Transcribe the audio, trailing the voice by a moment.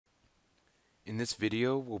In this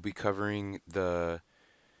video, we'll be covering the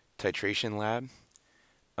titration lab.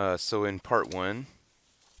 So in part one,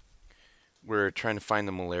 we're trying to find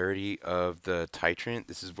the molarity of the titrant.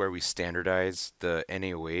 This is where we standardize the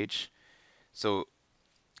NaOH. So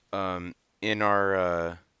um, in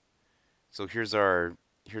our so here's our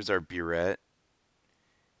burette,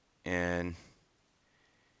 and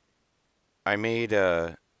I made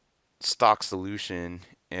a stock solution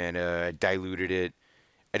and I diluted it.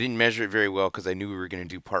 I didn't measure it very well because I knew we were going to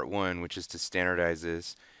do part one, which is to standardize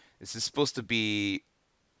this. This is supposed to be zero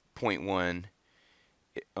point 0.1.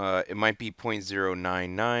 It might be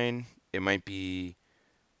 0.099. It might be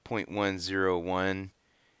 0.101.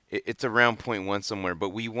 It's around zero point 0.1 somewhere,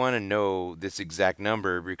 but we want to know this exact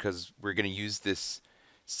number because we're going to use this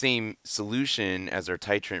same solution as our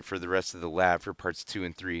titrant for the rest of the lab for parts 2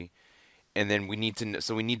 and 3. And then we need to know,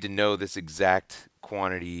 so we need to know this exact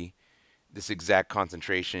quantity, this exact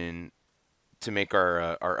concentration to make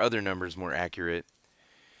our other numbers more accurate.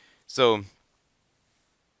 So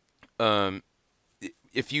um,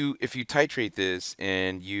 if you titrate this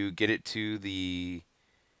and you get it to the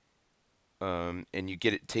and you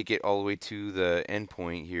take it all the way to the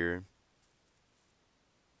endpoint here.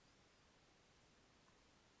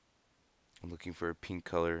 I'm looking for a pink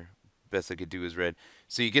color. Best I could do is red.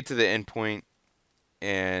 So you get to the endpoint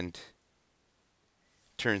and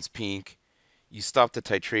turns pink. You stop the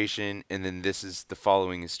titration, and then the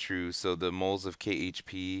following is true. So the moles of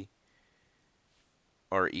KHP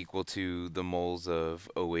are equal to the moles of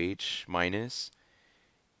OH minus,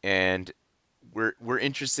 and we're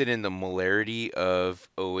interested in the molarity of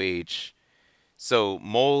OH. So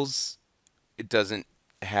moles, it doesn't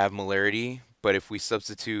have molarity, but if we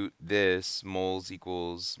substitute this, moles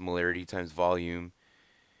equals molarity times volume,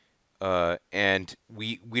 and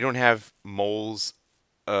we don't have moles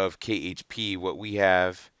of KHP. What we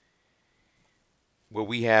have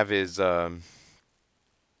is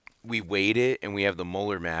we weighed it and we have the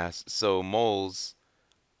molar mass. So moles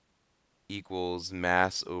equals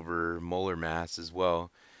mass over molar mass as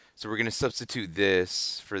well. So we're going to substitute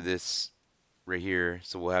this for this right here.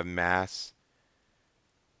 So we'll have mass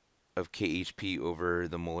of KHP over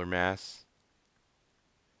the molar mass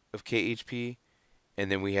of KHP.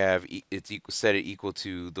 And then we have set it equal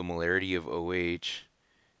to the molarity of OH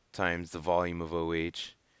times the volume of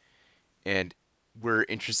OH. And we're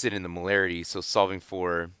interested in the molarity, so solving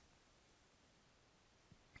for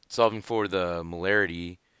the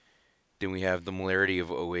molarity, then we have the molarity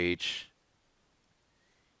of OH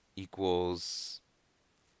equals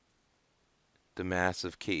the mass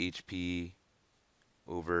of KHP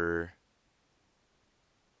over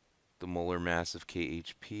the molar mass of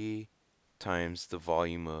KHP times the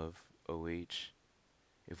volume of OH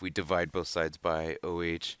if we divide both sides by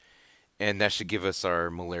OH, and that should give us our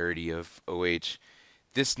molarity of OH.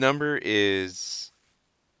 This number is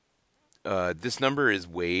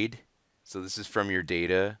weighed, so this is from your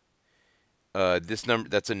data. This number,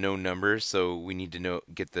 that's a known number, so we need to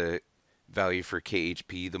get the value for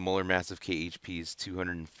KHP. The molar mass of KHP is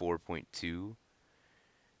 204.2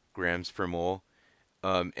 grams per mole.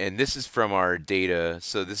 And this is from our data,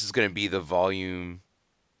 so this is going to be the volume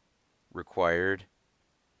required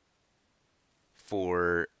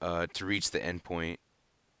for to reach the endpoint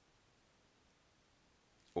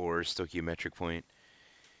or stoichiometric point.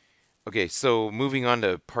 Okay, so moving on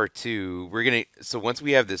to part two, so once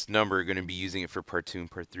we have this number, we're gonna be using it for part two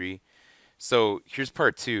and part three. So here's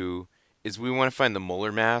part two, is we want to find the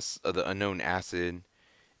molar mass of the unknown acid.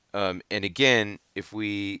 And again, if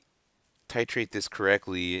we titrate this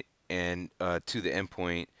correctly and to the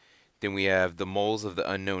endpoint, then we have the moles of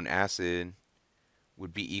the unknown acid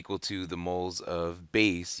would be equal to the moles of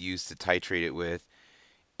base used to titrate it with.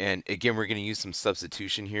 And again, we're going to use some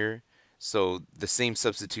substitution here. So the same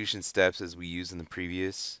substitution steps as we used in the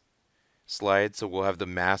previous slide. So we'll have the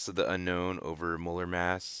mass of the unknown over molar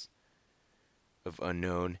mass of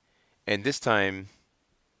unknown. And this time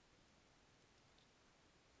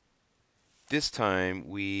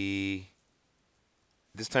we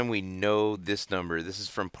know this number. This is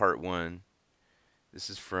from part one.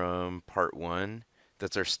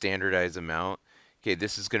 That's our standardized amount. Okay,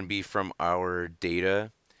 this is going to be from our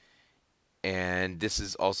data, and this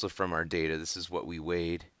is also from our data. This is what we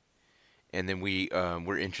weighed, and then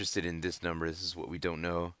we're interested in this number. This is what we don't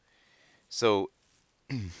know. So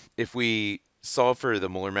if we solve for the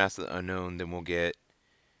molar mass of the unknown, then we'll get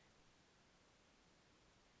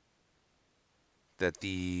that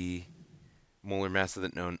the molar mass of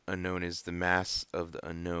the unknown is the mass of the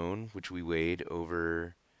unknown, which we weighed,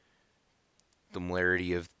 over the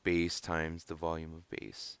molarity of base times the volume of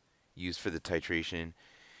base used for the titration.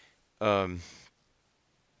 Um,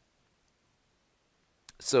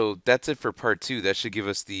 so that's it for part two. That should give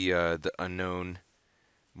us the unknown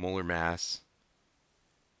molar mass.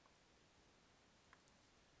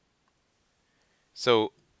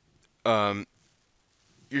 So um,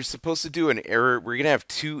 you're supposed to do an error. We're gonna have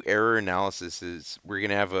two error analyses. We're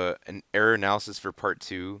gonna have an error analysis for part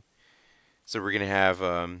two. So we're gonna have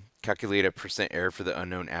calculate a percent error for the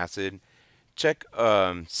unknown acid. Check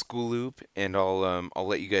school loop, and I'll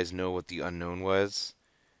let you guys know what the unknown was.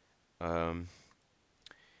 Um,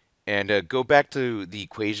 and go back to the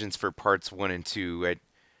equations for parts one and two.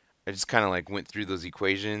 I just kind of like went through those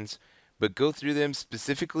equations, but go through them,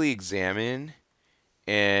 specifically examine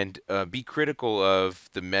and be critical of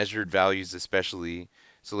the measured values, especially.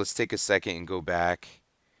 So let's take a second and go back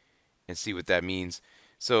and see what that means.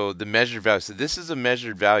 So the measured value. So this is a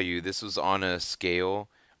measured value. This was on a scale.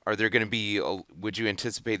 Are there going to be? Would you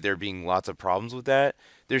anticipate there being lots of problems with that?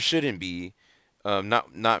 There shouldn't be.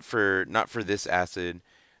 Not for this acid.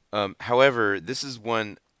 However, this is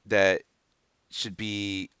one that should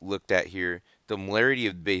be looked at here. The molarity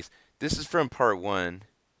of the base. This is from part one.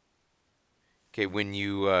 Okay, when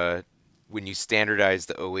you standardize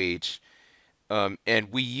the OH,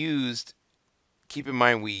 and we used. Keep in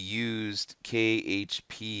mind we used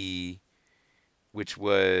KHP, which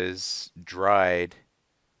was dried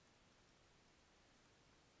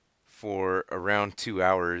for around 2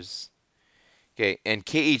 hours. Okay, and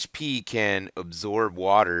KHP can absorb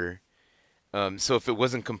water. So if it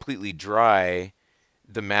wasn't completely dry,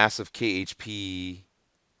 the mass of KHP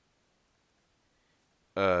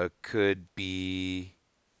could be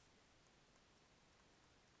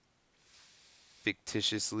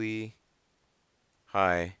fictitiously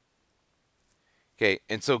high. Okay,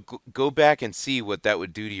 and so go back and see what that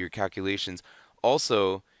would do to your calculations.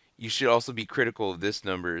 Also, you should also be critical of this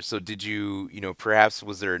number. So did perhaps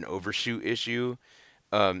was there an overshoot issue?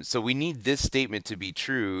 So we need this statement to be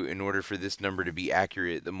true in order for this number to be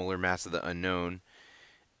accurate, the molar mass of the unknown.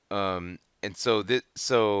 And so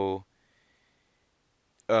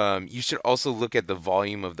you should also look at the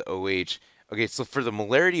volume of the OH. Okay, so for the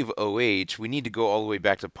molarity of OH, we need to go all the way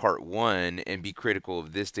back to part one and be critical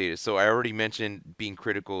of this data. So I already mentioned being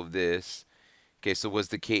critical of this. Okay, so was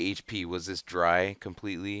the KHP, was this dry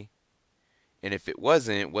completely? And if it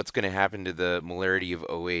wasn't, what's going to happen to the molarity of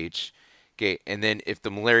OH? Okay, and then if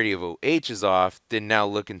the molarity of OH is off, then now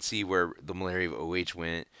look and see where the molarity of OH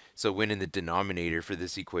went. So it went in the denominator for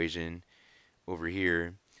this equation over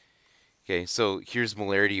here. Okay, so here's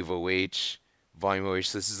molarity of OH, volume OH.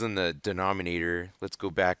 So this is in the denominator. Let's go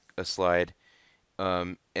back a slide.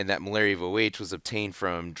 And that molarity of OH was obtained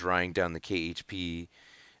from drying down the KHP.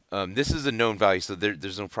 This is a known value, so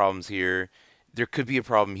there's no problems here. There could be a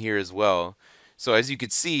problem here as well. So as you can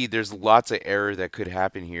see, there's lots of error that could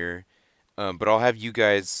happen here. But I'll have you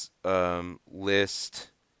guys list.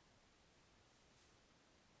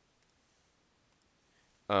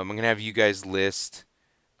 I'm gonna have you guys list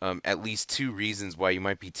at least two reasons why you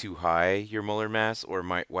might be too high your molar mass, or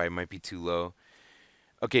why it might be too low.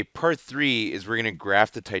 Okay, part three is we're gonna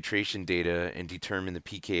graph the titration data and determine the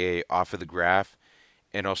pKa off of the graph,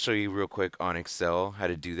 and I'll show you real quick on Excel how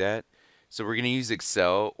to do that. So we're gonna use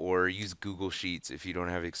Excel or use Google Sheets if you don't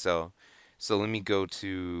have Excel. So let me go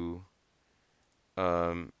to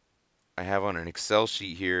um, I have on an Excel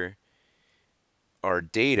sheet here our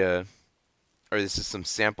data, or this is some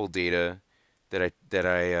sample data that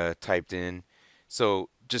I typed in. So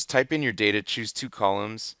just type in your data, choose two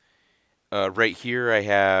columns. Right here I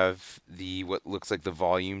have the what looks like the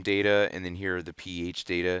volume data, and then here are the pH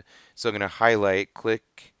data. So I'm going to highlight,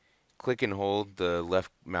 click and hold the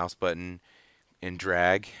left mouse button and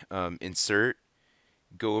drag, insert,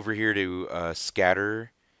 go over here to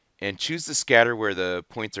scatter, and choose the scatter where the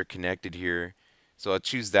points are connected here. So I'll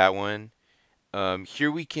choose that one. Here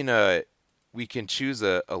we can choose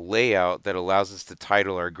a layout that allows us to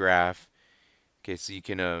title our graph. Okay, so you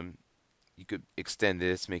could extend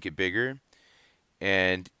this, make it bigger,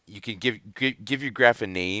 and you can give your graph a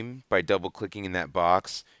name by double clicking in that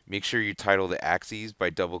box. Make sure you title the axes by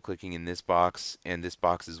double clicking in this box and this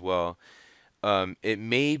box as well. It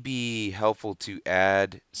may be helpful to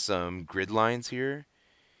add some grid lines here.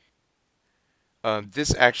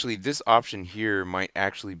 This option here might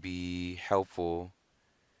actually be helpful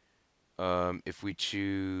if we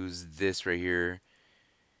choose this right here,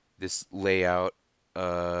 this layout,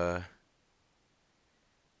 uh,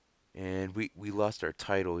 and we lost our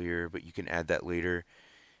title here, but you can add that later.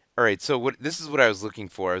 All right, so this is what I was looking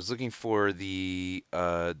for. I was looking for the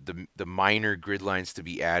minor grid lines to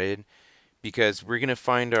be added, because we're gonna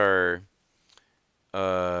find our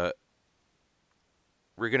uh,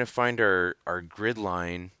 we're gonna find our grid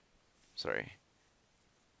line. Sorry.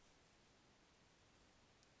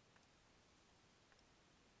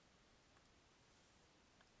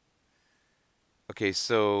 Okay,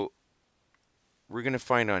 so we're gonna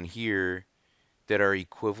find on here that our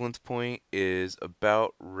equivalence point is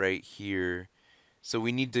about right here. So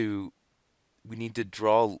we need to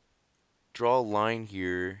draw a line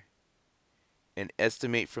here and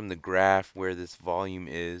estimate from the graph where this volume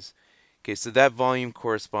is. Okay, so that volume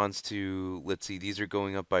corresponds to, let's see, these are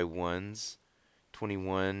going up by ones,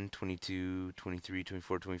 21, 22, 23,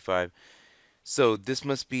 24, 25. So this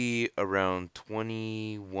must be around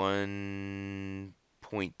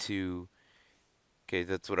 21.2. Okay,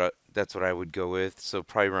 that's what I would go with. So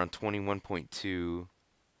probably around 21.2.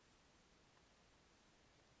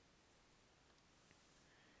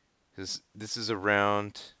 This is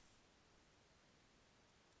around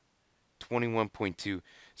 21.2.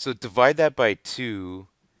 So divide that by 2,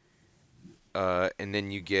 and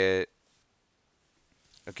then you get,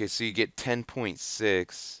 okay, so you get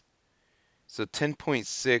 10.6. So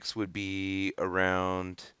 10.6 would be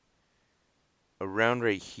around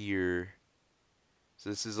right here. So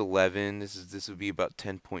this is 11. This would be about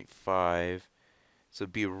 10.5. So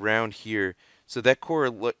it'd be around here. So that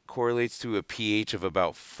correlates to a pH of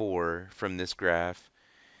about 4 from this graph.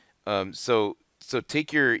 So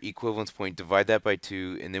take your equivalence point, divide that by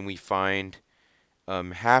 2, and then we find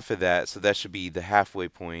half of that. So that should be the halfway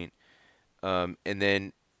point. And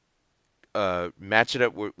then match it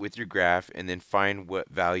up with your graph, and then find what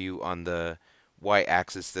value on the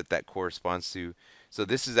y-axis that corresponds to. So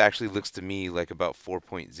this is actually looks to me like about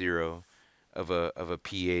 4.0 of a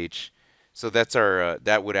pH. So that's our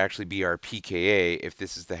that would actually be our pKa if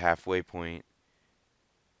this is the halfway point.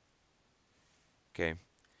 Okay.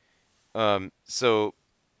 So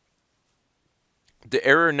the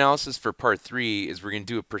error analysis for part 3 is we're going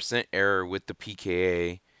to do a percent error with the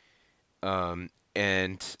pKa.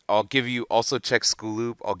 And I'll give you also check school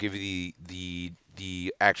loop. I'll give you the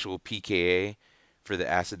actual pKa for the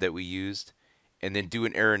acid that we used, and then do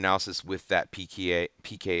an error analysis with that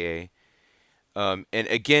pKa. And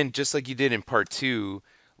again, just like you did in part 2,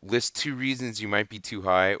 list 2 reasons you might be too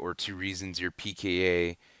high or 2 reasons your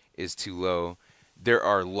pKa is too low. There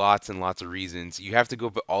are lots and lots of reasons. You have to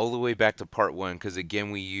go all the way back to part 1 because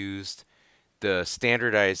again we used the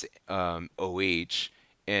standardized OH,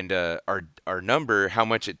 and our number, how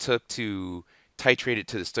much it took to titrate it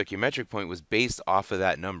to the stoichiometric point, was based off of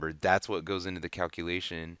that number. That's what goes into the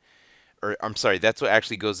calculation, or I'm sorry, that's what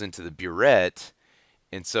actually goes into the burette.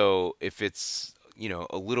 And so if it's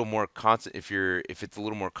a little more if it's a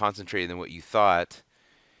little more concentrated than what you thought,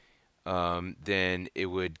 then it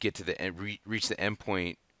would get to the reach the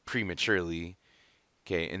endpoint prematurely.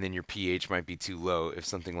 Okay, and then your pH might be too low if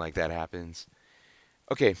something like that happens.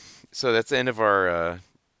 Okay, so that's the end of our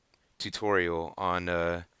tutorial on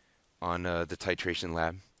the titration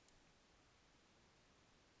lab.